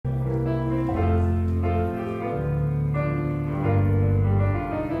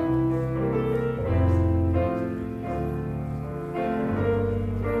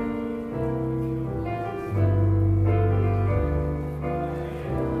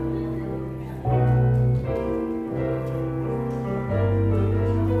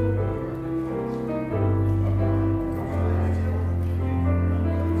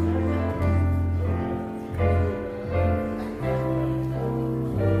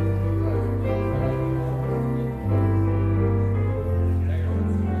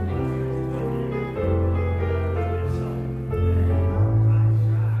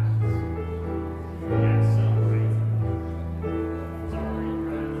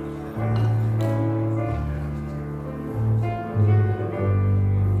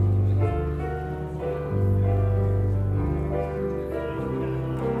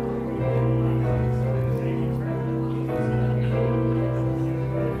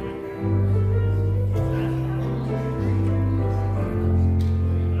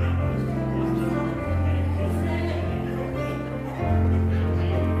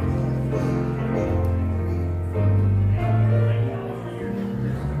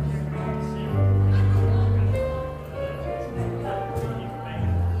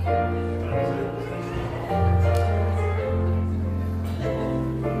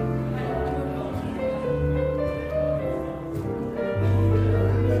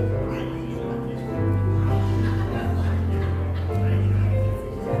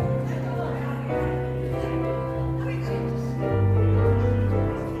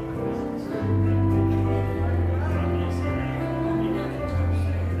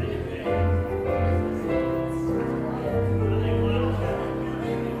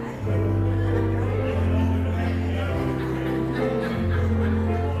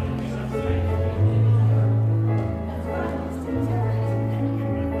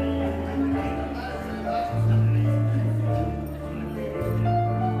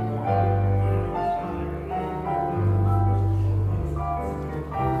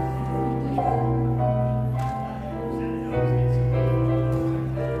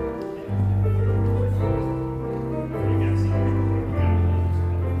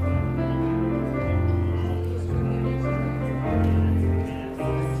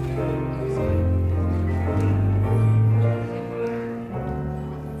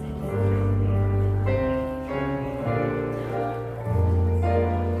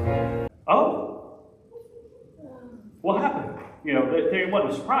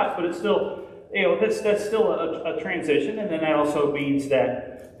wasn't a surprise, but it's still, that's still a transition. And then that also means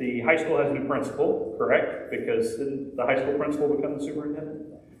that the high school has a new principal, correct? Because the high school principal becomes the superintendent.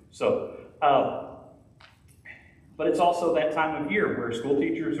 So, but it's also that time of year where school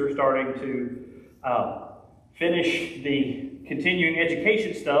teachers are starting to finish the continuing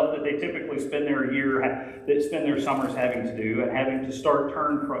education stuff that they typically spend their summers having to do, and having to start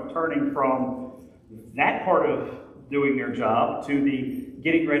turning from that part of doing their job to the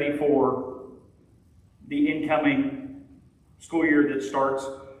getting ready for the incoming school year that starts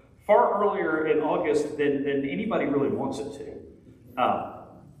far earlier in August than anybody really wants it to.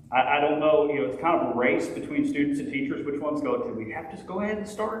 I don't know, it's kind of a race between students and teachers, which ones go, do we have to go ahead and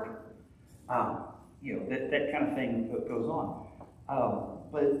start? That kind of thing goes on.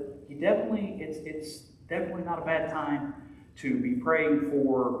 But it's definitely not a bad time to be praying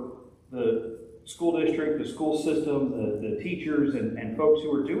for the school district, the school system, the teachers, and folks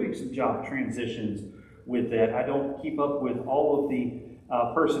who are doing some job transitions with that. I don't keep up with all of the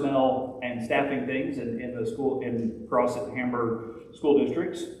personnel and staffing things in the school in Cross and Hamburg school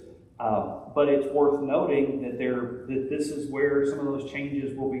districts. But it's worth noting that this is where some of those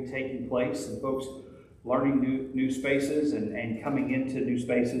changes will be taking place, and folks learning new spaces and coming into new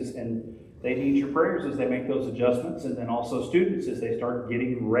spaces, and they need your prayers as they make those adjustments, and then also students as they start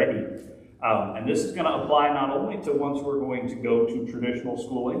getting ready. And this is going to apply not only to ones who are going to go to traditional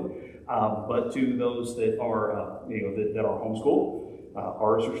schooling, but to those that are that are homeschooled.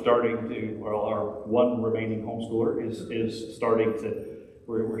 Ours are starting to, well, our one remaining homeschooler is starting to.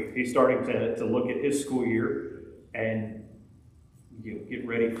 He's starting to look at his school year and get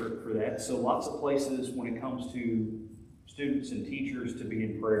ready for that. So lots of places when it comes to students and teachers to be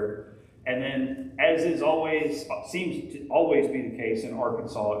in prayer. And then, as seems to always be the case in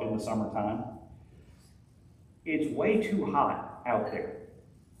Arkansas in the summertime, it's way too hot out there.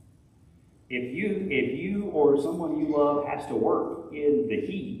 If you or someone you love has to work in the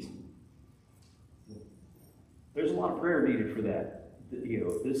heat, there's a lot of prayer needed for that.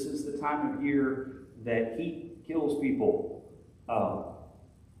 This is the time of year that heat kills people.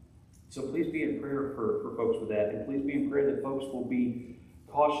 So please be in prayer for folks with that, and please be in prayer that folks will be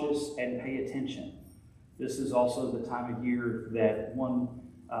cautious and pay attention. This is also the time of year that one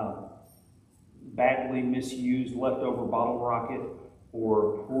badly misused leftover bottle rocket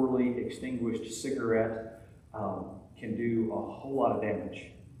or poorly extinguished cigarette can do a whole lot of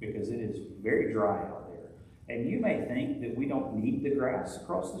damage, because it is very dry out there. And you may think that we don't need the grass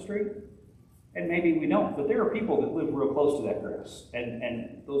across the street, and maybe we don't, but there are people that live real close to that grass,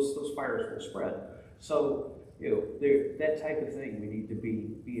 and those fires will spread. So, that type of thing we need to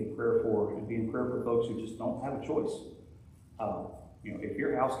be in prayer for, and be in prayer for folks who just don't have a choice. If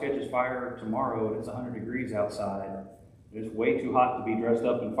your house catches fire tomorrow and it's 100 degrees outside, and it's way too hot to be dressed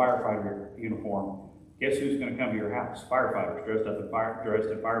up in firefighter uniform, guess who's going to come to your house? Firefighters dressed in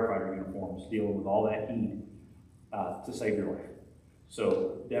firefighter uniforms, dealing with all that heat to save your life.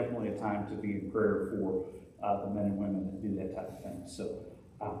 So definitely a time to be in prayer for the men and women that do that type of thing. So,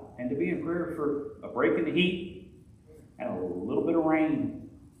 and to be in prayer for a break in the heat and a little bit of rain.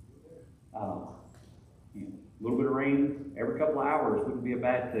 A little bit of rain every couple of hours wouldn't be a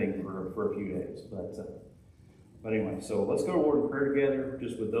bad thing for a few days. But anyway, so let's go to Lord in prayer together,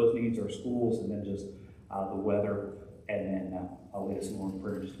 just with those needs, our schools, and then just the weather, and then I'll lead us in Lord in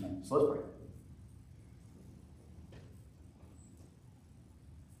prayer in just a minute. So let's pray.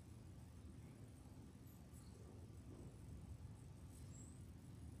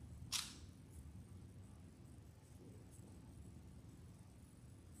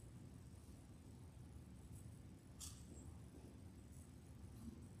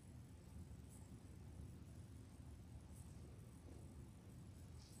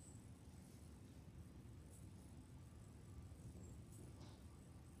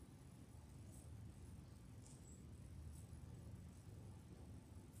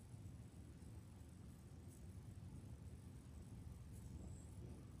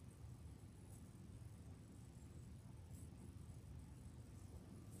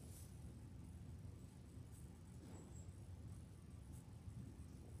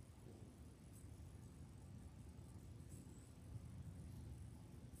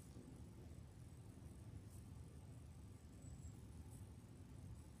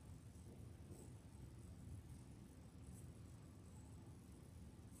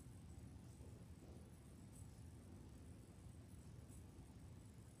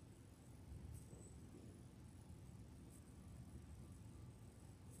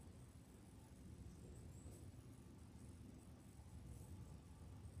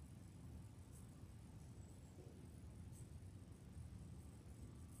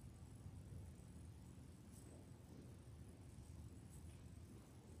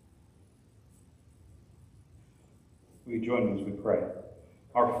 We join as we pray.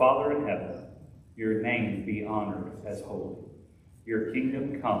 Our Father in heaven, your name be honored as holy. Your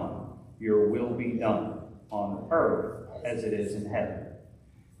kingdom come, your will be done on earth as it is in heaven.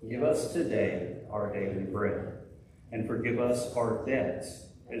 Give us today our daily bread, and forgive us our debts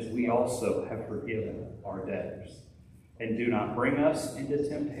as we also have forgiven our debtors. And do not bring us into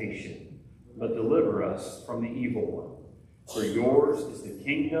temptation, but deliver us from the evil one. For yours is the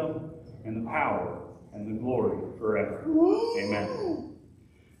kingdom and the power and the glory forever. Amen.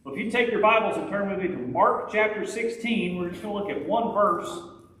 Well, if you take your Bibles and turn with me to Mark chapter 16, we're just going to look at one verse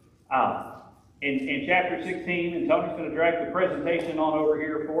in chapter 16, and Tony's going to drag the presentation on over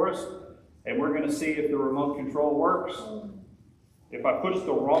here for us, and we're going to see if the remote control works. If I push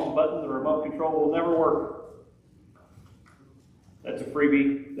the wrong button, the remote control will never work. That's a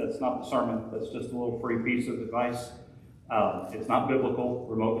freebie. That's not the sermon. That's just a little free piece of advice. It's not biblical.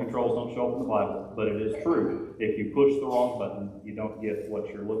 Remote controls don't show up in the Bible, but it is true. If you push the wrong button, you don't get what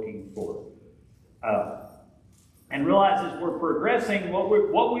you're looking for. And realize as we're progressing,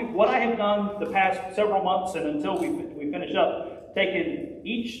 what I have done the past several months, and until we finish up, taken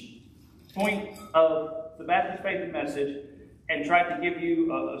each point of the Baptist Faith and Message and tried to give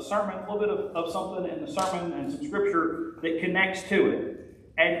you a sermon, a little bit of something in the sermon and some scripture that connects to it.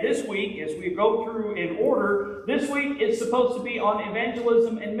 And this week, as we go through in order, this week is supposed to be on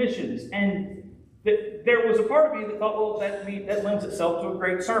evangelism and missions. And there was a part of me that thought, well, that lends itself to a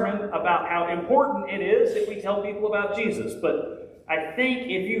great sermon about how important it is that we tell people about Jesus. But I think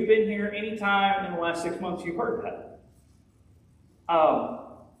if you've been here any time in the last 6 months, you've heard that.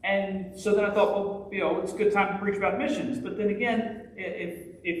 And so then I thought, well, it's a good time to preach about missions. But then again,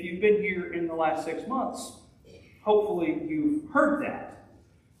 if you've been here in the last 6 months, hopefully you've heard that.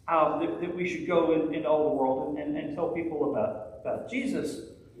 That we should go into all the world and tell people about Jesus.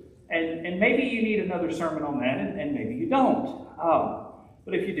 And maybe you need another sermon on that, and maybe you don't.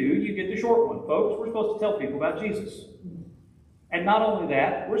 But if you do, you get the short one. Folks, we're supposed to tell people about Jesus. And not only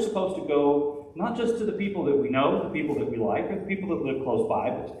that, we're supposed to go not just to the people that we know, the people that we like, or the people that live close by,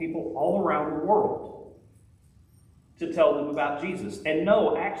 but to people all around the world to tell them about Jesus. And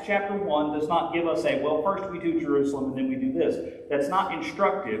no, Acts chapter 1 does not give us first we do Jerusalem and then we do this. That's not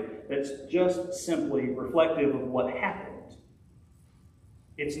instructive. That's just simply reflective of what happened.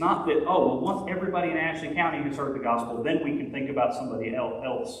 It's not that, once everybody in Ashley County has heard the gospel, then we can think about somebody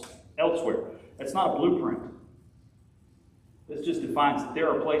else elsewhere. That's not a blueprint. This just defines that there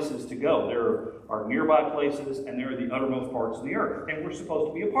are places to go. There are nearby places, and there are the uttermost parts of the earth. And we're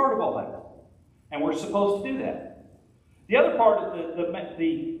supposed to be a part of all that. And we're supposed to do that. The other part of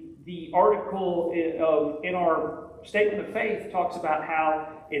the article in our statement of faith talks about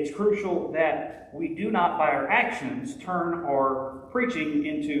how it's crucial that we do not, by our actions, turn our preaching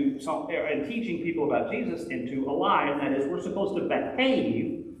into and teaching people about Jesus into a lie. And that is, we're supposed to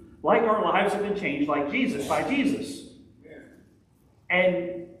behave like our lives have been changed by Jesus.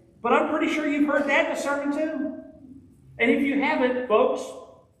 But I'm pretty sure you've heard that in a sermon too. And if you haven't, folks,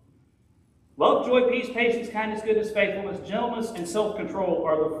 love, joy, peace, patience, kindness, goodness, faithfulness, gentleness, and self-control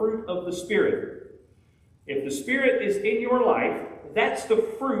are the fruit of the Spirit. If the Spirit is in your life, that's the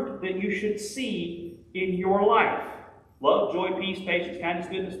fruit that you should see in your life. Love, joy, peace, patience, kindness,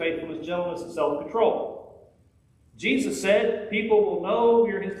 goodness, faithfulness, gentleness, and self-control. Jesus said, people will know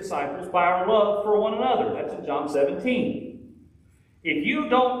we are his disciples by our love for one another. That's in John 17. If you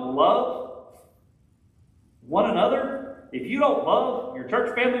don't love one another, if you don't love your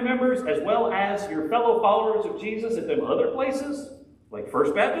church family members as well as your fellow followers of Jesus at them other places, like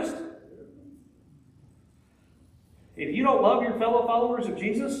First Baptist, if you don't love your fellow followers of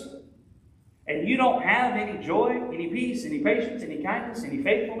Jesus, and you don't have any joy, any peace, any patience, any kindness, any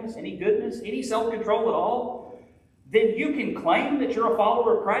faithfulness, any goodness, any self-control at all, then you can claim that you're a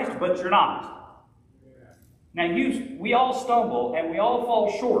follower of Christ, but you're not. Now, we all stumble and we all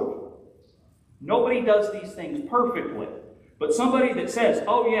fall short. Nobody does these things perfectly. But somebody that says,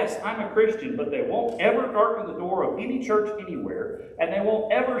 oh yes, I'm a Christian, but they won't ever darken the door of any church anywhere, and they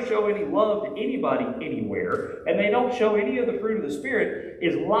won't ever show any love to anybody anywhere, and they don't show any of the fruit of the Spirit,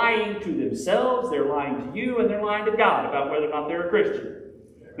 is lying to themselves, they're lying to you, and they're lying to God about whether or not they're a Christian.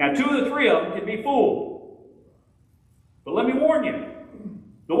 Now, 2 of the 3 of them can be fooled. But let me warn you,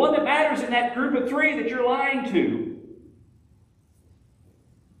 the one that matters in that group of 3 that you're lying to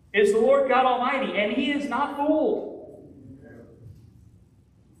is the Lord God Almighty, and He is not fooled.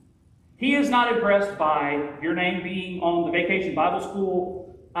 He is not impressed by your name being on the Vacation Bible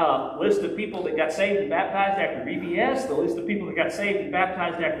School list of people that got saved and baptized after VBS, the list of people that got saved and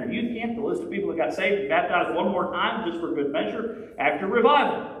baptized after youth camp, the list of people that got saved and baptized one more time just for good measure after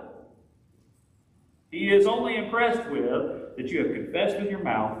revival. He is only impressed with that you have confessed with your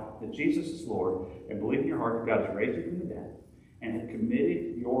mouth that Jesus is Lord and believe in your heart that God has raised him from the dead and have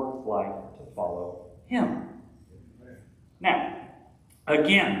committed your life to follow him. Now,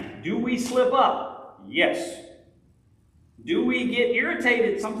 again, do we slip up? Yes. Do we get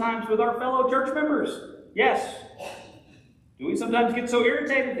irritated sometimes with our fellow church members? Yes. Do we sometimes get so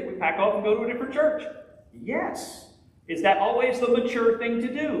irritated that we pack off and go to a different church? Yes. Is that always the mature thing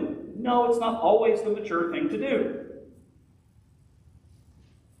to do? No, it's not always the mature thing to do.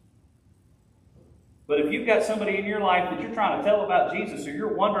 But if you've got somebody in your life that you're trying to tell about Jesus, or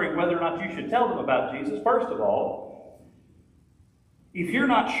you're wondering whether or not you should tell them about Jesus, first of all, if you're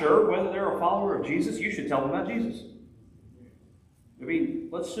not sure whether they're a follower of Jesus, you should tell them about Jesus. I mean,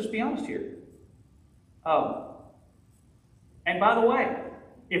 let's just be honest here. And by the way,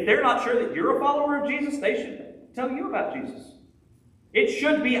 if they're not sure that you're a follower of Jesus, they should tell you about Jesus. It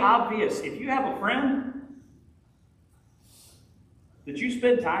should be obvious. If you have a friend that you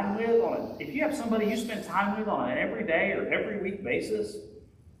spend time with if you have somebody you spend time with on an everyday or every week basis,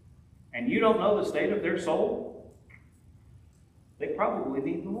 and you don't know the state of their soul, they probably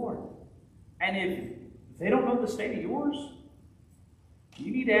need the Lord. And if they don't know the state of yours,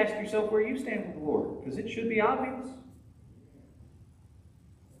 you need to ask yourself where you stand with the Lord, because it should be obvious.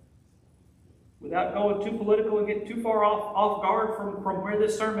 Without going too political and getting too far off guard from where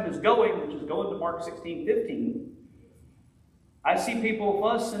this sermon is going, which is going to Mark 16:15, I see people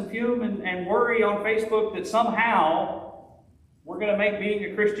fuss and fume and worry on Facebook that somehow we're going to make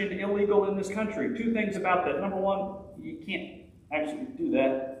being a Christian illegal in this country. Two things about that. Number one, you can't actually do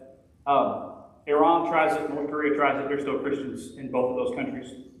that. Iran tries it, North Korea tries it. There's still Christians in both of those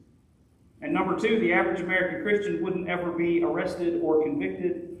countries. And number two, the average American Christian wouldn't ever be arrested or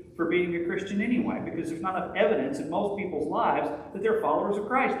convicted for being a Christian anyway, because there's not enough evidence in most people's lives that they're followers of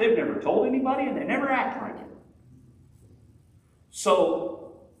Christ. They've never told anybody, and they never act like it.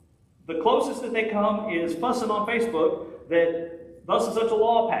 So the closest that they come is fussing on Facebook that thus and such a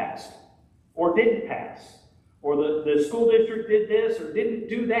law passed, or didn't pass, or the school district did this or didn't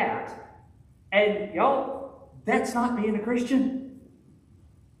do that. And y'all, that's not being a Christian.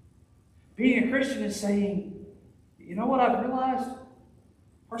 Being a Christian is saying, you know what I've realized?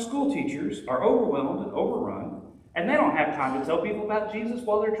 Our school teachers are overwhelmed and overrun, and they don't have time to tell people about Jesus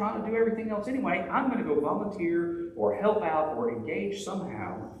while they're trying to do everything else anyway. I'm going to go volunteer or help out or engage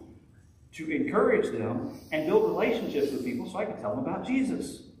somehow to encourage them and build relationships with people so I can tell them about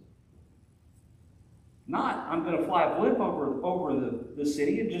Jesus. Not, I'm going to fly a blimp over the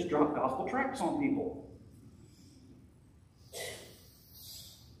city and just drop gospel tracts on people.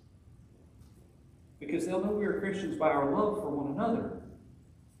 Because they'll know we are Christians by our love for one another.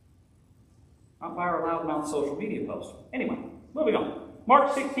 Not by our loudmouth social media posts. Anyway, moving on.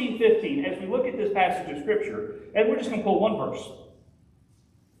 Mark 16:15, as we look at this passage of Scripture, and we're just going to pull one verse,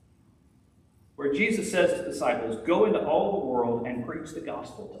 where Jesus says to the disciples, go into all the world and preach the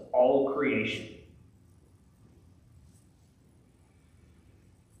gospel to all creation.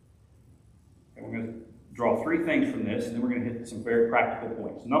 And we're going to draw three things from this, and then we're going to hit some very practical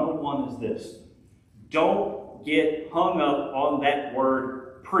points. Number one is this. Don't get hung up on that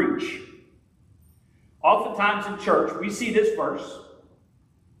word preach. Oftentimes in church, we see this verse,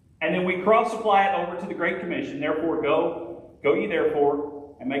 and then we cross-apply it over to the Great Commission. Therefore, go ye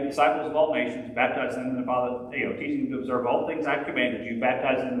therefore, and make disciples of all nations, baptize them in the Father, teaching them to observe all things I have commanded you,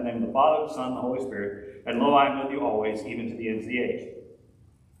 baptize them in the name of the Father, the Son, and the Holy Spirit, and lo, I am with you always, even to the ends of the age.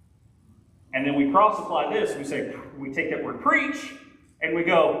 And then we cross-apply this, we take that word preach, and we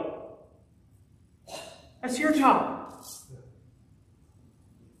go, that's your job.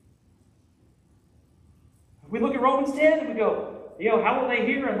 We look at Romans 10 and we go, how will they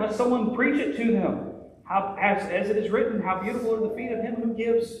hear unless someone preach it to them? As it is written, how beautiful are the feet of him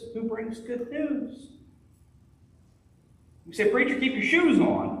who brings good news. We say, preacher, keep your shoes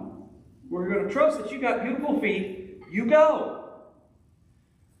on. We're going to trust that you got beautiful feet. You go.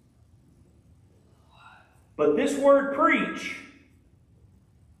 But this word preach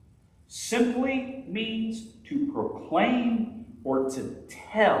simply means to proclaim or to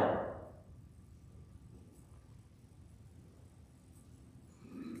tell.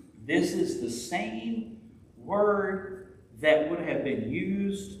 This is the same word that would have been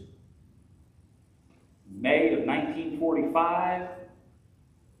used May of 1945,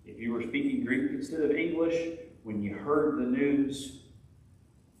 if you were speaking Greek instead of English, when you heard the news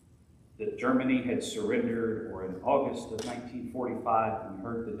that Germany had surrendered, or in August of 1945, when you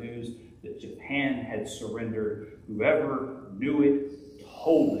heard the news that Japan had surrendered. Whoever knew it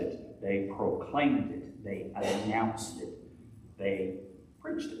told it. They proclaimed it. They announced it. They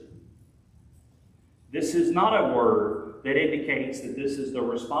preached it. This is not a word that indicates that this is the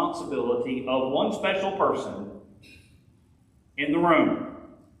responsibility of one special person in the room.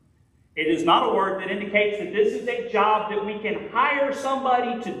 It is not a word that indicates that this is a job that we can hire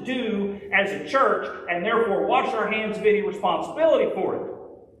somebody to do as a church and therefore wash our hands of any responsibility for it.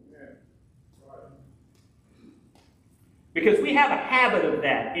 Because we have a habit of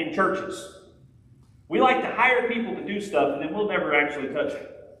that in churches. We like to hire people to do stuff and then we'll never actually touch it.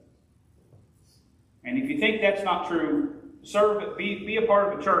 And if you think that's not true, be a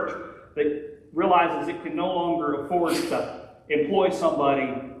part of a church that realizes it can no longer afford to employ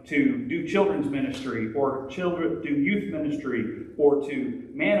somebody to do children's ministry or do youth ministry or to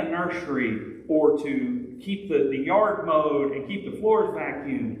man a nursery or to keep the yard mowed and keep the floors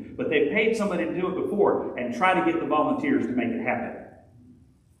vacuumed, but they've paid somebody to do it before and try to get the volunteers to make it happen.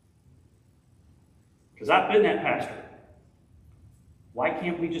 Because I've been that pastor. Why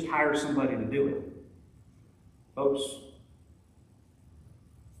can't we just hire somebody to do it? Folks,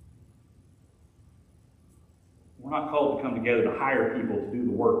 we're not called to come together to hire people to do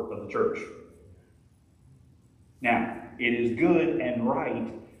the work of the church. Now, it is good and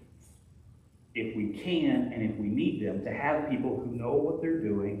right if we can and if we need them to have people who know what they're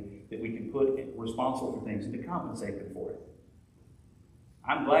doing that we can put responsible for things and to compensate them for it.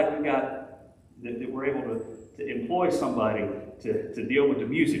 I'm glad we got that we're able to employ somebody to deal with the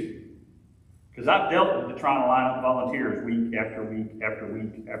music. Because I've dealt with trying to line up volunteers week after week after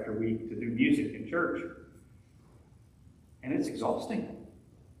week after week to do music in church. And it's exhausting.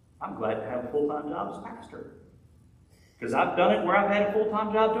 I'm glad to have a full-time job as a pastor. Because I've done it where I've had a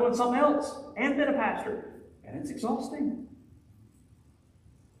full-time job doing something else and been a pastor. And it's exhausting.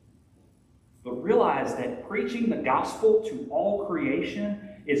 But realize that preaching the gospel to all creation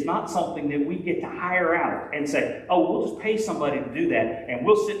is not something that we get to hire out and say, oh, we'll just pay somebody to do that and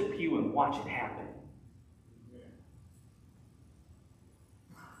we'll sit in the pew and watch it happen.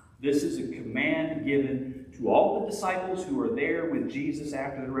 This is a command given to all the disciples who are there with Jesus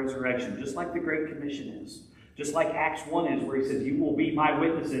after the resurrection, just like the Great Commission is. Just like Acts 1 is, where he says, you will be my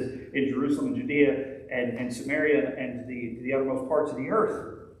witnesses in Jerusalem and Judea and Samaria and to the uttermost parts of the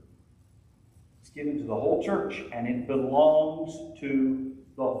earth. It's given to the whole church, and it belongs to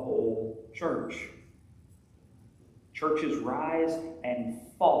the whole church. Churches rise and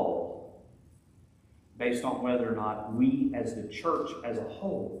fall based on whether or not we as the church as a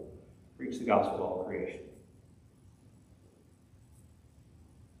whole preach the gospel to all creation.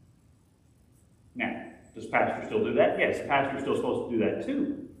 Now, does the pastor still do that? Yes, the pastor is still supposed to do that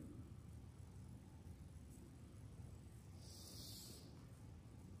too.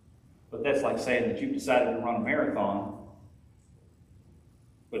 But that's like saying that you've decided to run a marathon,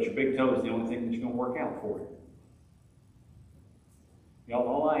 but your big toe is the only thing that you're going to work out for it. Y'all,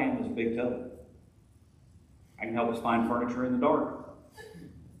 all I am is a big toe. I can help us find furniture in the dark. That's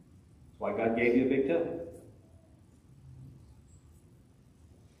why God gave you a big toe.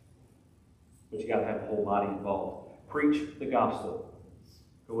 But you got to have the whole body involved. Preach the gospel.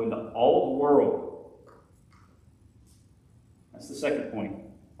 Go into all the world. That's the second point.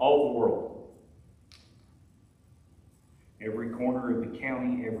 All the world. Every corner of the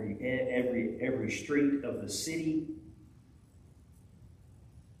county, every street of the city,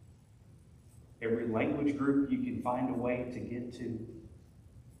 every language group you can find a way to get to.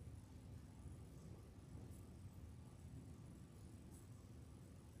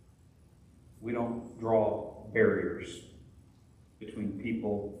 We don't draw barriers between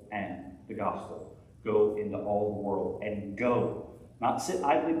people and the gospel. Go into all the world and go. Not sit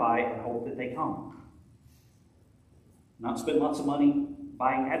idly by and hope that they come. Not spend lots of money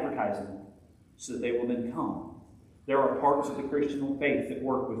buying advertising so that they will then come. There are parts of the Christian faith that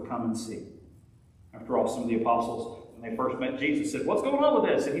work with come and see. After all, some of the apostles, when they first met Jesus, said, what's going on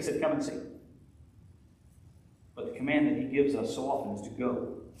with this? And he said, come and see. But the command that he gives us so often is to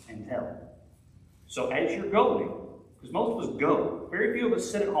go and tell. So as you're going, because most of us go, very few of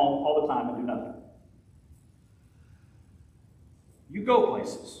us sit at home all the time and do nothing. You go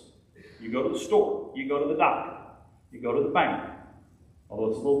places. You go to the store. You go to the doctor. You go to the bank. Although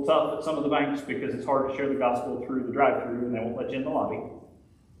it's a little tough at some of the banks because it's hard to share the gospel through the drive-thru and they won't let you in the lobby.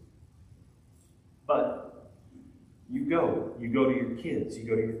 But you go. You go to your kids. You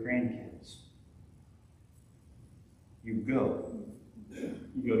go to your grandkids. You go.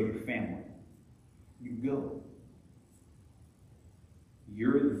 You go to your family. You go.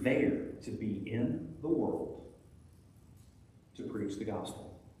 You're there to be in the world to preach the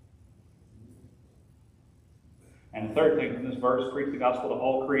gospel. And the third thing from this verse, preach the gospel to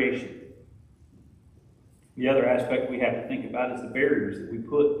all creation. The other aspect we have to think about is the barriers that we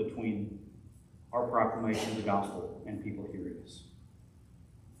put between our proclamation of the gospel and people hearing us.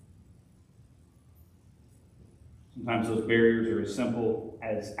 Sometimes those barriers are as simple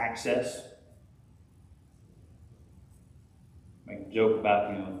as access. Make a joke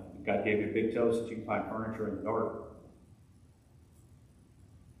about, God gave you a big toe so that you can find furniture in the dark.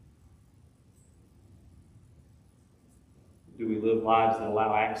 Do we live lives that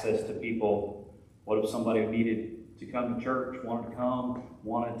allow access to people? What if somebody needed to come to church, wanted to come,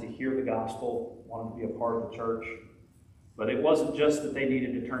 wanted to hear the gospel, wanted to be a part of the church? But it wasn't just that they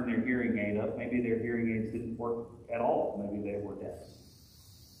needed to turn their hearing aid up. Maybe their hearing aids didn't work at all. Maybe they were deaf.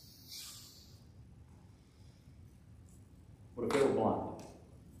 What if they were blind?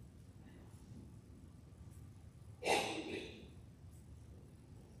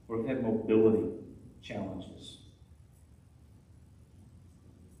 What if they had mobility challenges?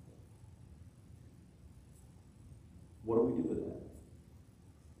 What do we do with that?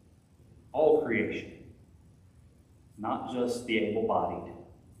 All creation, not just the able-bodied.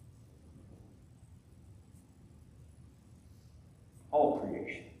 All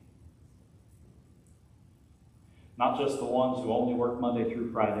creation. Not just the ones who only work Monday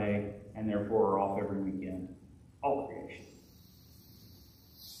through Friday and therefore are off every weekend. All creation.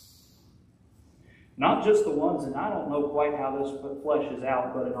 Not just the ones, and I don't know quite how this fleshes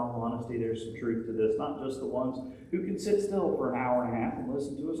out, but in all honesty, there's some truth to this. Not just the ones who can sit still for an hour and a half and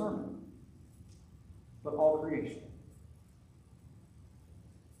listen to a sermon, but all creation.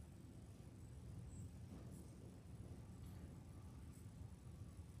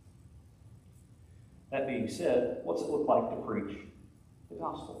 That being said, what's it look like to preach the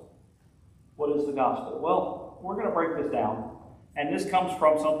gospel? What is the gospel? Well, we're going to break this down. And this comes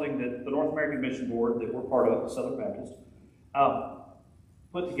from something that the North American Mission Board, that we're part of, the Southern Baptist,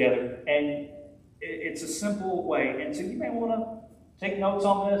 put together. And it's a simple way. And so you may want to take notes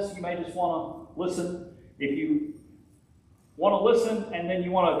on this. You may just want to listen. If you want to listen and then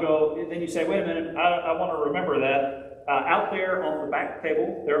you want to go, then you say, wait a minute, I want to remember that. Out there on the back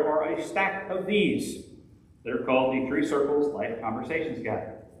table, there are a stack of these. They're called the Three Circles Life Conversations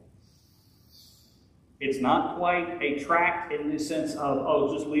Guide. It's not quite a tract in the sense of,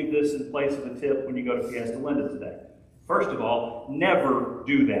 oh, just leave this in place of a tip when you go to Fiesta Linda today. First of all, never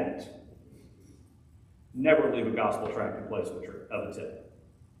do that. Never leave a gospel tract in place of a tip.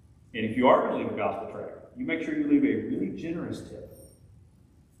 And if you are going to leave a gospel tract, you make sure you leave a really generous tip.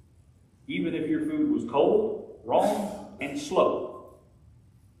 Even if your food was cold, wrong, and slow.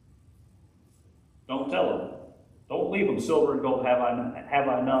 Don't tell them. Don't leave them silver and gold have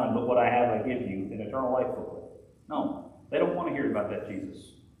I none, but what I have I give you, an eternal life booklet. No, they don't want to hear about that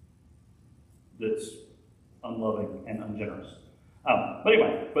Jesus that's unloving and ungenerous. But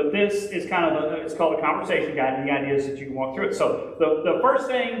anyway, this is kind of it's called a conversation guide, and the idea is that you can walk through it. So the first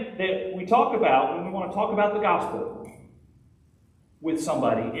thing that we talk about when we want to talk about the gospel with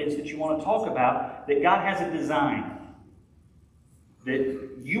somebody is that you want to talk about that God has a design,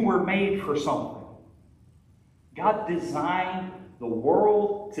 that you were made for something. God designed the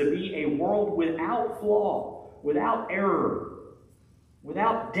world to be a world without flaw, without error,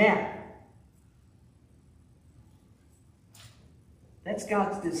 without death. That's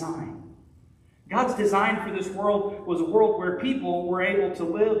God's design. God's design for this world was a world where people were able to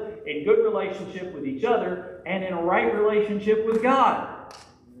live in good relationship with each other and in a right relationship with God.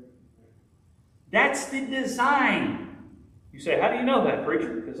 That's the design. You say, how do you know that,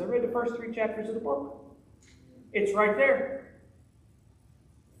 preacher? Because I read the first 3 chapters of the book. It's right there.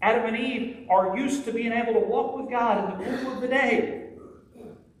 Adam and Eve are used to being able to walk with God in the cool of the day.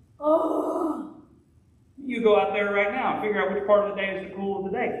 Oh. You go out there right now and figure out which part of the day is the cool of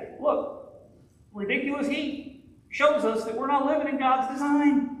the day. Look, ridiculous heat shows us that we're not living in God's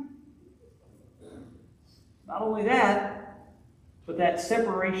design. Not only that, but that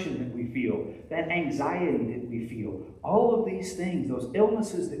separation that we feel, that anxiety that we feel, all of these things, those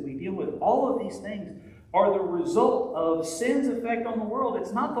illnesses that we deal with, all of these things are the result of sin's effect on the world.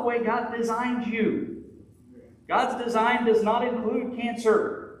 It's not the way God designed you. God's design does not include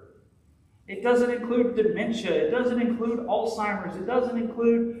cancer. It doesn't include dementia. It doesn't include Alzheimer's. It doesn't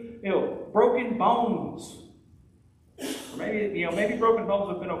include, broken bones. Or maybe broken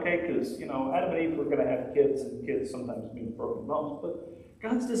bones have been okay because, Adam and Eve were going to have kids, and kids sometimes mean broken bones. But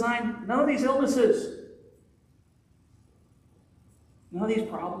God's designed none of these illnesses, none of these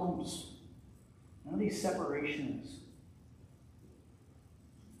problems. None of these separations.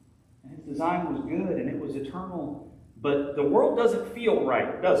 And His design was good and it was eternal. But the world doesn't feel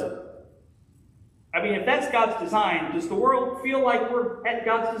right, does it? I mean, if that's God's design, does the world feel like we're at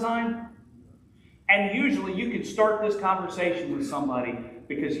God's design? And usually you can start this conversation with somebody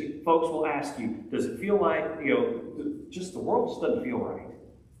Because folks will ask you, does it feel like, just the world just doesn't feel right?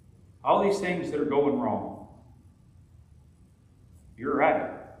 All these things that are going wrong. You're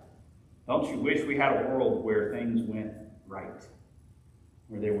right. Don't you wish we had a world where things went right?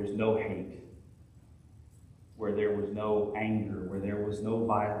 Where there was no hate, where there was no anger, where there was no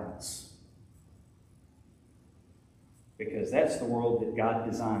violence. Because that's the world that God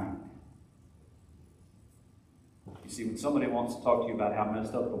designed. You see, when somebody wants to talk to you about how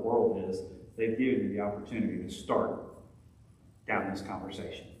messed up the world is, they've given you the opportunity to start down this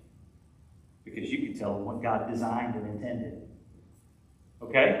conversation. Because you can tell them what God designed and intended.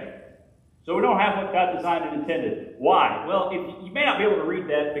 Okay? So we don't have what God designed and intended. Why? Well, if you may not be able to read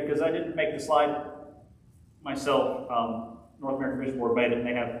that because I didn't make the slide myself. North American Vision Board made it, and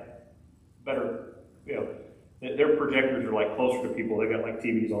they have better, their projectors are like closer to people. They've got like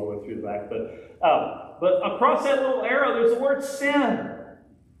TVs all the way through the back. But across that little arrow, there's the word sin.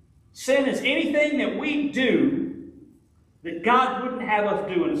 Sin is anything that we do that God wouldn't have us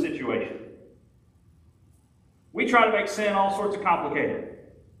do in a situation. We try to make sin all sorts of complicated.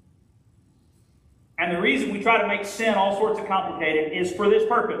 And the reason we try to make sin all sorts of complicated is for this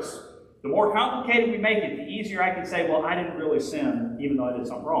purpose. The more complicated we make it, the easier I can say, well, I didn't really sin, even though I did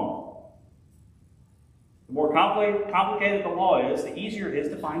something wrong. The more complicated the law is, the easier it is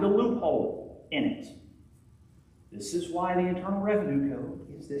to find a loophole in it. This is why the Internal Revenue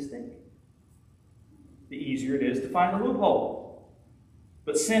Code is this thing. The easier it is to find a loophole.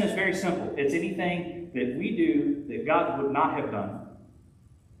 But sin is very simple. It's anything that we do that God would not have done,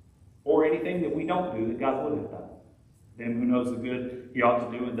 or anything that we don't do that God would have done. Then who knows the good he ought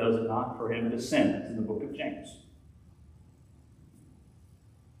to do and does it not, for him it is sin. It's in the book of James.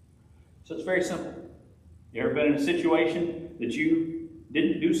 So it's very simple. You ever been in a situation that you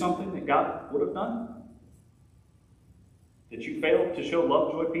didn't do something that God would have done? That you failed to show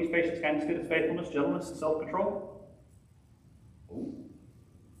love, joy, peace, patience, kindness, goodness, faithfulness, gentleness, and self-control? Ooh.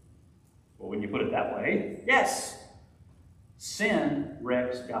 Well, when you put it that way, yes. Sin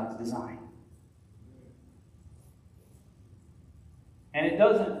wrecks God's design. And it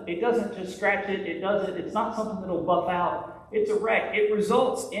doesn't just scratch it, it's not something that'll buff out. It's a wreck. It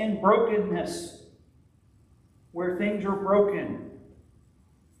results in brokenness. Where things are broken.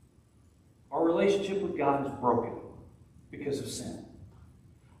 Our relationship with God is broken because of sin.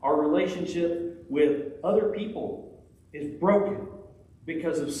 Our relationship with other people is broken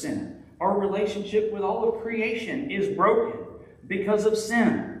because of sin. Our relationship with all of creation is broken because of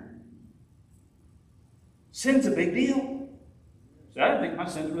sin. Sin's a big deal. So I didn't think my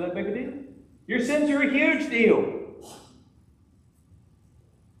sins were that big a deal. Your sins are a huge deal.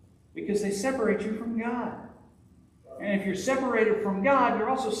 Because they separate you from God. And if you're separated from God, you're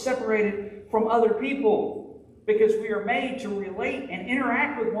also separated from other people. Because we are made to relate and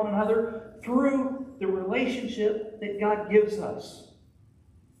interact with one another through the relationship that God gives us.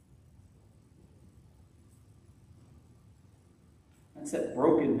 That's that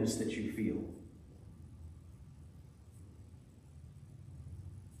brokenness that you feel.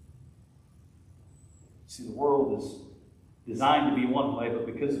 See, the world is designed to be one way, but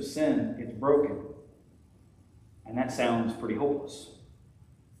because of sin, it's broken. And that sounds pretty hopeless.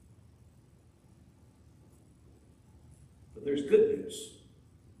 But there's good news,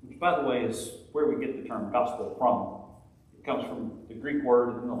 which, by the way, is where we get the term gospel from. It comes from the Greek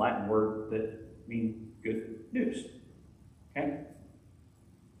word and the Latin word that mean good news. Okay?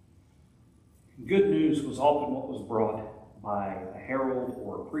 Good news was often what was brought by a herald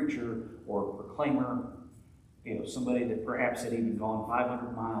or a preacher or a proclaimer, somebody that perhaps had even gone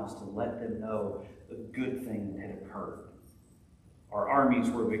 500 miles to let them know the good thing that had occurred. Our armies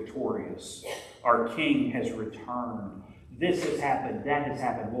were victorious. Our king has returned. This has happened. That has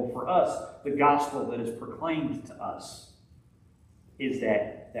happened. Well, for us, the gospel that is proclaimed to us is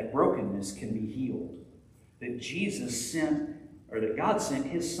that brokenness can be healed. That Jesus sent, or that God sent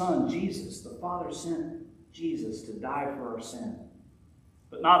his son, Jesus. The Father sent Jesus to die for our sin.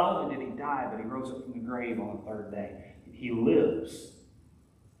 But not only did he die, but he rose up from the grave on the third day. He lives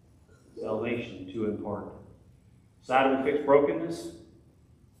salvation to impart. So how do we fix brokenness?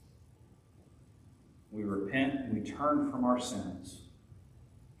 We repent and we turn from our sins.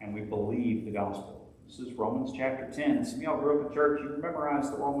 And we believe the gospel. This is Romans chapter 10. And some of y'all grew up in church. You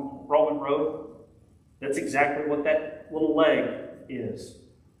memorized the Roman road. That's exactly what that little leg is.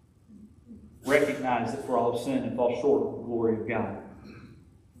 Recognize that for all have sinned and fall short of the glory of God.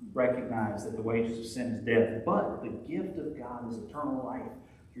 Recognize that the wages of sin is death, but the gift of God is eternal life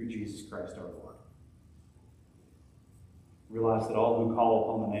through Jesus Christ our Lord. Realize that all who call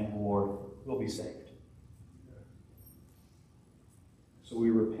upon the name of the Lord will be saved. So we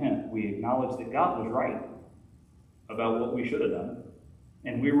repent. We acknowledge that God was right about what we should have done,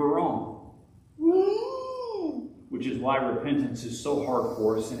 and we were wrong. Which is why repentance is so hard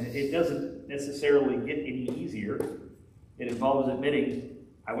for us, and it doesn't necessarily get any easier. It involves admitting,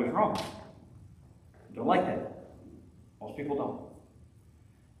 I was wrong. I don't like that. Most people don't.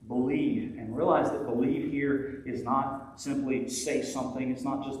 Believe, and realize that believe here is not simply say something. It's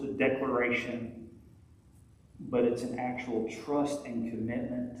not just a declaration, but it's an actual trust and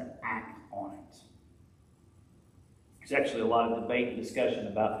commitment to act on it. There's actually a lot of debate and discussion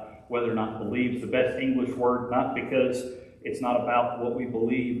about whether or not believe is the best English word, not because it's not about what we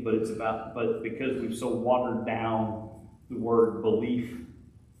believe, but because we've so watered down the word belief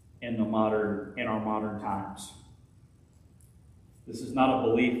in our modern times. This is not a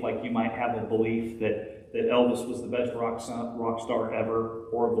belief like you might have a belief that Elvis was the best rock star ever,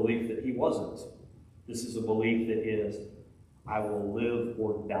 or a belief that he wasn't. This is a belief that is, I will live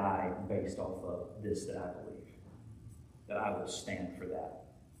or die based off of this that I believe. That I will stand for that.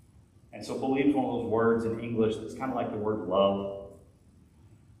 And so believe is one of those words in English that's kind of like the word love.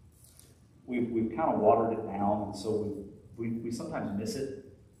 We've kind of watered it down, and so we sometimes miss it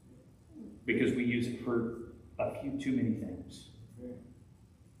because we use it for a few too many things.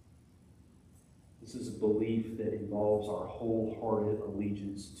 This is a belief that involves our wholehearted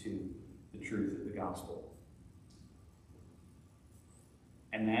allegiance to the truth of the gospel.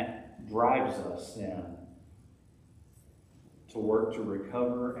 And that drives us then to work to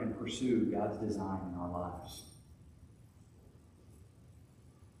recover and pursue God's design in our lives.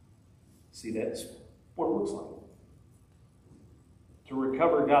 See, that's what it looks like. To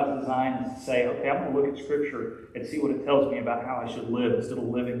recover God's design is to say, okay, I'm going to look at Scripture and see what it tells me about how I should live instead of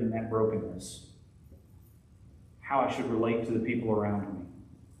living in that brokenness. How I should relate to the people around me.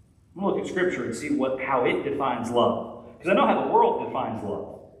 I'm going to look at Scripture and see how it defines love. Because I know how the world defines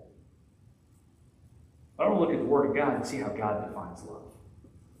love. I don't look at the Word of God and see how God defines love.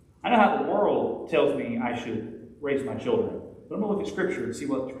 I know how the world tells me I should raise my children, but I'm going to look at Scripture and see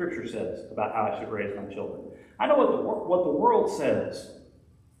what Scripture says about how I should raise my children. I know what the world says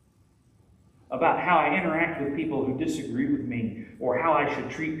about how I interact with people who disagree with me, or how I should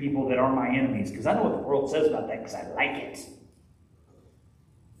treat people that are my enemies, because I know what the world says about that because I like it.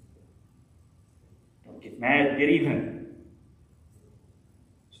 Don't get mad, get even.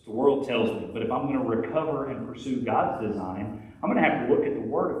 The world tells me, but if I'm going to recover and pursue God's design, I'm going to have to look at the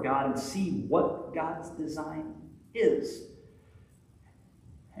Word of God and see what God's design is.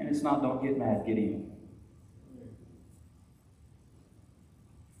 And it's not don't get mad, get even.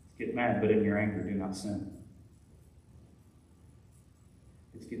 Get mad, but in your anger do not sin.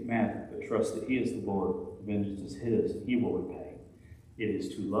 It's get mad, but trust that He is the Lord. Vengeance is His, and He will repay. It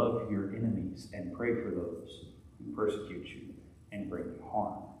is to love your enemies and pray for those who persecute you and bring you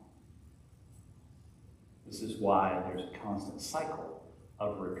harm. This is why there's a constant cycle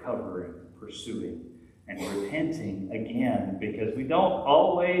of recovering, pursuing, and repenting again, because we don't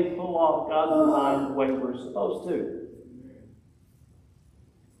always pull off God's design the way we're supposed to.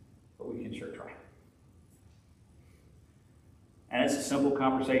 But we can sure try. And it's a simple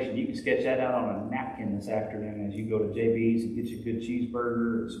conversation. You can sketch that out on a napkin this afternoon as you go to JB's and get you a good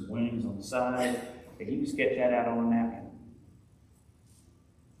cheeseburger and some wings on the side. And you can sketch that out on a napkin.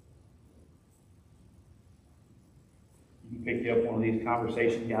 You can pick up one of these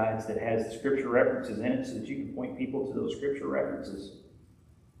conversation guides that has the scripture references in it so that you can point people to those scripture references.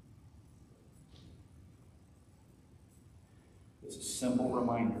 It's a simple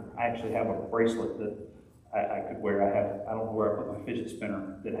reminder. I actually have a bracelet that I could wear. I don't know where I put my fidget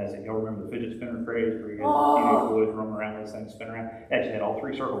spinner that has it. Y'all remember the fidget spinner craze where you had teenage boys roam around this thing, spin around? It actually had all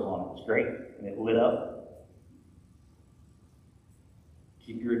 3 circles on it. It was great. And it lit up.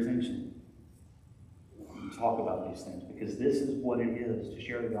 Keep your attention. Talk about these things, because this is what it is to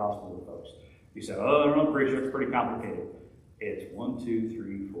share the gospel with folks. You say, oh, I don't know, preacher, it's pretty complicated. It's 1, 2,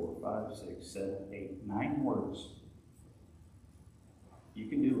 3, 4, 5, 6, 7, 8, 9 words. You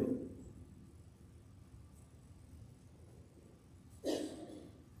can do it.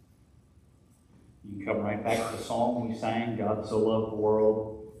 You can come right back to the song we sang, God so loved the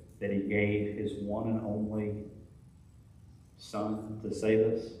world that He gave His one and only Son to save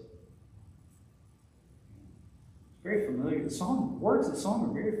us. Very familiar. The words of the song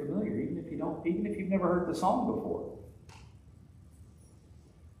are very familiar, even if you've never heard the song before.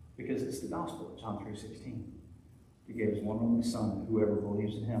 Because it's the gospel, John 3:16. He gave His one and only Son, that whoever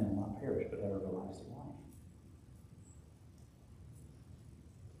believes in Him will not perish, but have everlasting life.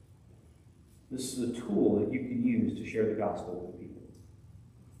 This is a tool that you can use to share the gospel with people.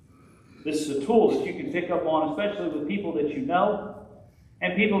 This is a tool that you can pick up on, especially with people that you know,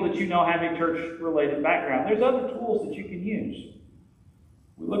 and people that you know have a church-related background. There's other tools that you can use.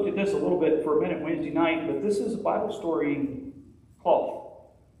 We looked at this a little bit for a minute Wednesday night, but this is a Bible story cloth.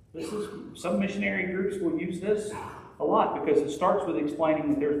 Some missionary groups will use this a lot because it starts with explaining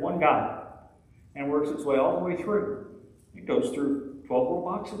that there's one God and works its way all the way through. It goes through 12 little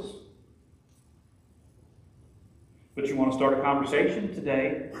boxes. But you want to start a conversation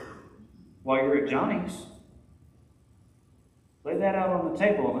today while you're at Johnny's. Lay that out on the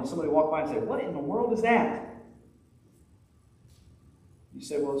table and let somebody walk by and say, "What in the world is that?" You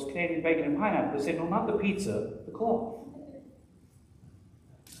say, "Well, it's Canadian bacon and pineapple." They say, "No, not the pizza, the cloth."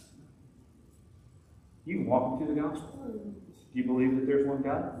 You can walk them through the gospel. Do you believe that there's one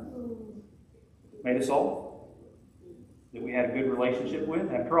God? Made us all? That we had a good relationship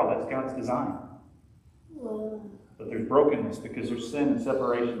with? After all, that's God's design. But there's brokenness because there's sin and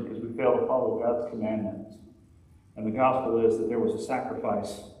separation because we fail to follow God's commandments. And the gospel is that there was a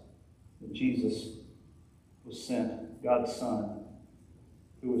sacrifice, that Jesus was sent, God's Son,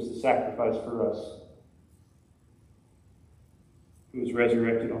 who was the sacrifice for us, who was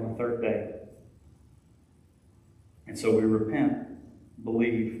resurrected on the third day. And so we repent,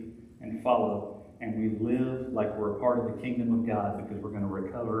 believe, and follow, and we live like we're a part of the kingdom of God because we're going to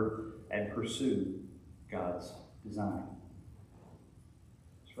recover and pursue God's design.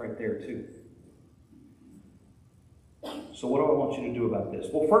 It's right there too. So what do I want you to do about this?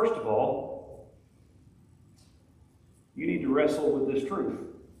 Well, first of all, you need to wrestle with this truth.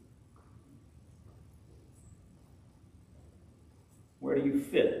 Where do you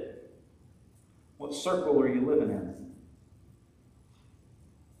fit? What circle are you living in?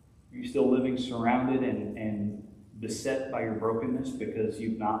 Are you still living surrounded and beset by your brokenness because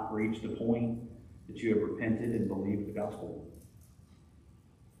you've not reached a point that you have repented and believed the gospel?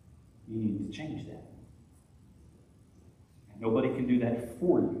 You need to change that. And nobody can do that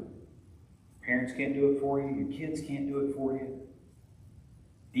for you. Parents can't do it for you. Your kids can't do it for you.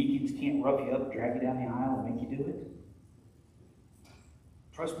 Deacons can't rough you up, drag you down the aisle, and make you do it.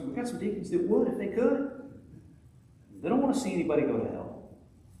 Trust me, we've got some deacons that would if they could. They don't want to see anybody go to hell.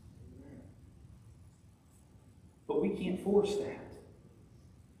 But we can't force that.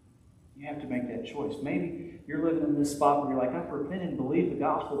 You have to make that choice. Maybe you're living in this spot where you're like, I've repented and believed the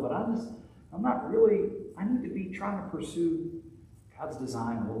gospel, but I'm not really, I need to be trying to pursue God's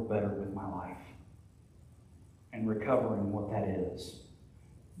design a little better with my life and recovering what that is.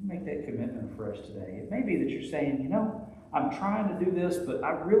 Make that commitment afresh today. It may be that you're saying, I'm trying to do this, but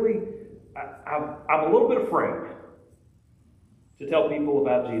I'm a little bit afraid to tell people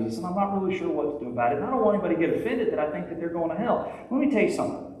about Jesus, and I'm not really sure what to do about it. And I don't want anybody to get offended that I think that they're going to hell. Let me tell you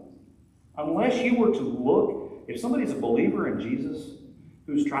something. Unless you were to look, if somebody's a believer in Jesus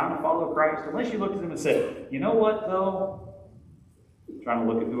who's trying to follow Christ, unless you looked at them and said, you know what, though? I'm trying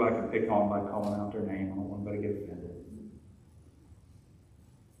to look at who I can pick on by calling out their name. I don't want anybody to get offended.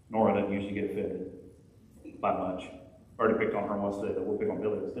 Nora doesn't usually get offended by much. I already picked on her once today, but we'll pick on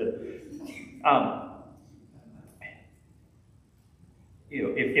Billy instead.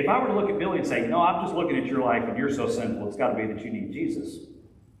 If I were to look at Billy and say, I'm just looking at your life and you're so sinful, it's got to be that you need Jesus,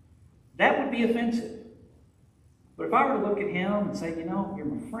 that would be offensive. But if I were to look at him and say, you're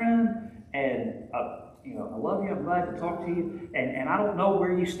my friend, and I love you, I'm glad to talk to you, and I don't know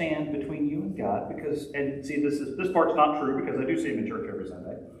where you stand between you and God, and see, this part's not true because I do see him in church every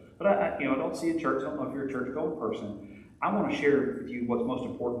Sunday, but I don't see a church. I don't know if you're a church-going person. I want to share with you what's most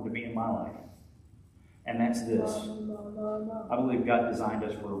important to me in my life, and that's this. I believe God designed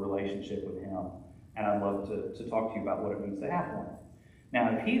us for a relationship with him, and I'd love to talk to you about what it means to have one.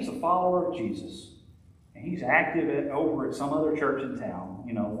 Now, if he's a follower of Jesus, and he's active over at some other church in town,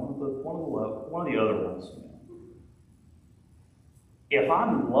 one of the other ones, if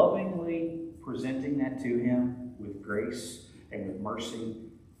I'm lovingly presenting that to him with grace and with mercy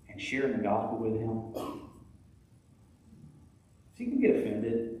and sharing the gospel with him, is he going to get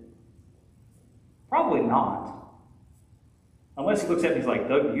offended? Probably not. Unless he looks at me and he's like,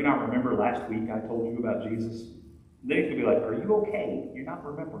 Doug, do you not remember last week I told you about Jesus? And then he's going to be like, are you okay? You're not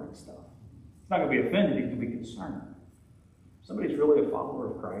remembering stuff. He's not going to be offended. He's going to be concerned. If somebody's really a follower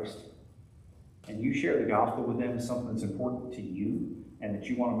of Christ, and you share the gospel with them as something that's important to you, and that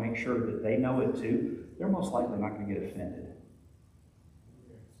you want to make sure that they know it too, they're most likely not going to get offended.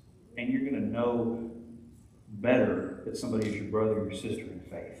 And you're going to know better that somebody is your brother or your sister in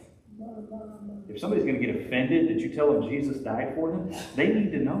faith. If somebody's going to get offended that you tell them Jesus died for them, they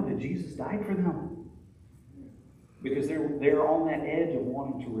need to know that Jesus died for them. Because they're on that edge of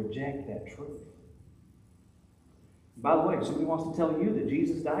wanting to reject that truth. By the way, if somebody wants to tell you that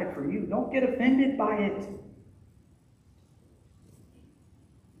Jesus died for you, don't get offended by it.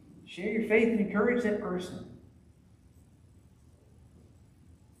 Share your faith and encourage that person.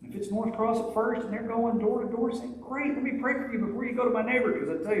 If it's North Cross at First and they're going door to door, say, great, let me pray for you before you go to my neighbor, because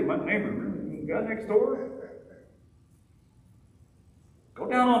I tell you, my neighbor really got next door. Go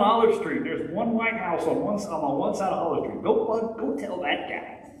down on Olive Street. There's one White House on one side of Olive Street. Go tell that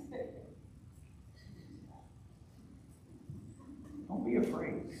guy. Don't be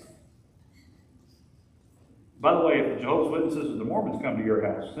afraid. By the way, if the Jehovah's Witnesses or the Mormons come to your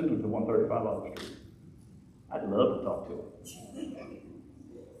house, send them to 135 Olive Street. I'd love to talk to them.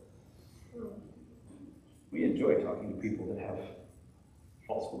 We enjoy talking to people that have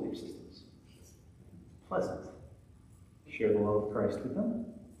false belief systems. It's pleasant. Share the love of Christ with them.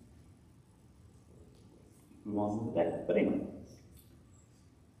 Move on with the day. But anyway,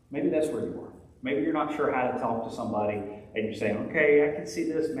 maybe that's where you are. Maybe you're not sure how to talk to somebody, and you're saying, okay, I can see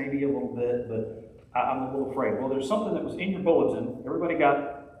this maybe a little bit, but I'm a little afraid. Well, there's something that was in your bulletin. Everybody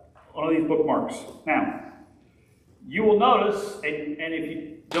got one of these bookmarks. Now, you will notice, and if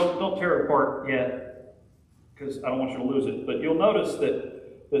you don't tear it apart yet, because I don't want you to lose it, but you'll notice that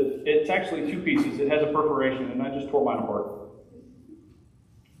it's actually two pieces. It has a perforation, and I just tore mine apart.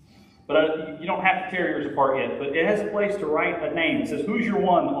 But you don't have to tear yours apart yet, but it has a place to write a name. It says, who's your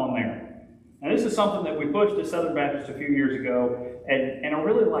one on there? And this is something that we pushed at Southern Baptist a few years ago, and I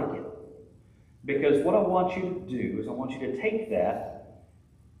really like it. Because what I want you to do is I want you to take that,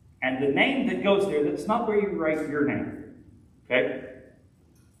 and the name that goes there, that's not where you write your name. Okay?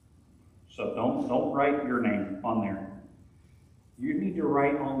 So don't write your name on there. You need to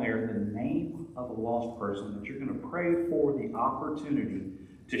write on there the name of a lost person that you're going to pray for the opportunity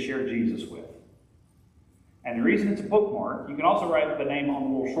to share Jesus with. And the reason it's a bookmark, you can also write the name on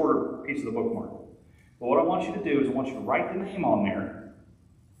the little shorter piece of the bookmark. But what I want you to do is I want you to write the name on there.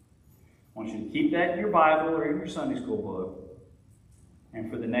 I want you to keep that in your Bible or in your Sunday school book.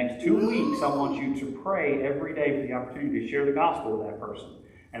 And for the next 2 weeks, I want you to pray every day for the opportunity to share the gospel with that person.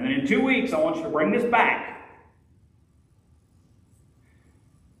 And then in 2 weeks, I want you to bring this back.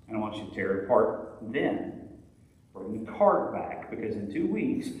 And I want you to tear it apart then. Bring the card back, because in 2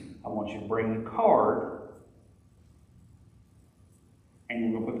 weeks, I want you to bring the card,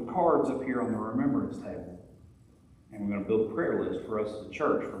 and we're going to put the cards up here on the remembrance table. And we're going to build a prayer list for us as a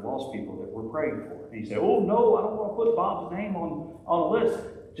church, for lost people that we're praying for. And you say, oh no, I don't want to put Bob's name on a list.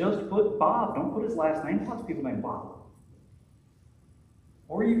 Just put Bob. Don't put his last name. Lots of people named Bob.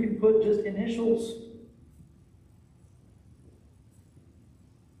 Or you can put just initials.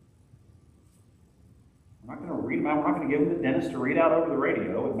 We're not going to read them out. We're not going to give them the dentist to read out over the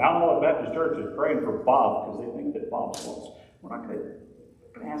radio. And Mount Olive Baptist Church is praying for Bob because they think that Bob's lost. We're not going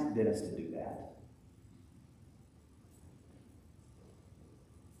to ask the dentist to do that.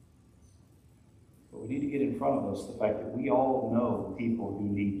 But we need to get in front of us the fact that we all know people who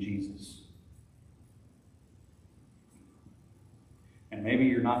need Jesus. And maybe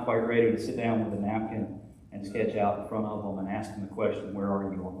you're not quite ready to sit down with a napkin and sketch out in front of them and ask them the question, where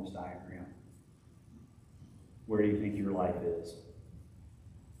are you on this diagram? Where do you think your life is?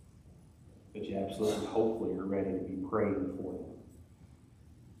 But you absolutely, hopefully, are ready to be praying for them.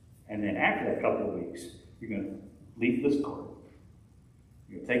 And then after that couple of weeks, you're going to leave this card.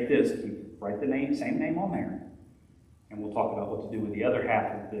 You're going to take this, write the name, same name on there, and we'll talk about what to do with the other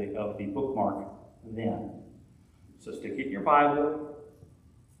half of the bookmark then. So stick it in your Bible.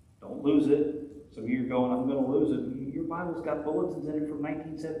 Don't lose it. Some of you are going, I'm going to lose it. Your Bible's got bulletins in it from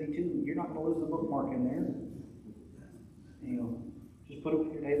 1972. You're not going to lose the bookmark in there. Just put it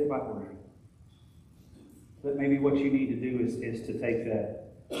with your daily Bible reading. But maybe what you need to do is to take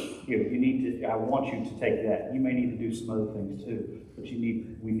that. I want you to take that. You may need to do some other things too, but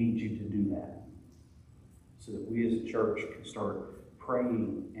we need you to do that, so that we as a church can start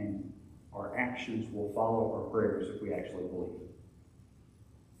praying, and our actions will follow our prayers if we actually believe.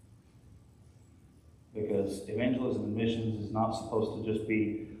 Because evangelism and missions is not supposed to just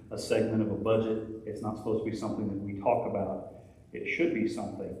be a segment of a budget. It's not supposed to be something that we talk about. It should be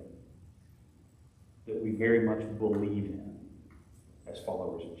something that we very much believe in as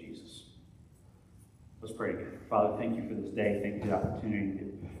followers of Jesus. Let's pray together. Father, thank you for this day. Thank you for the opportunity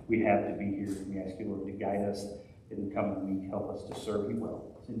that we have to be here. We ask you, Lord, to guide us in the coming week. Help us to serve you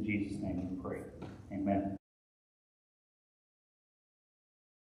well. It's in Jesus' name we pray. Amen.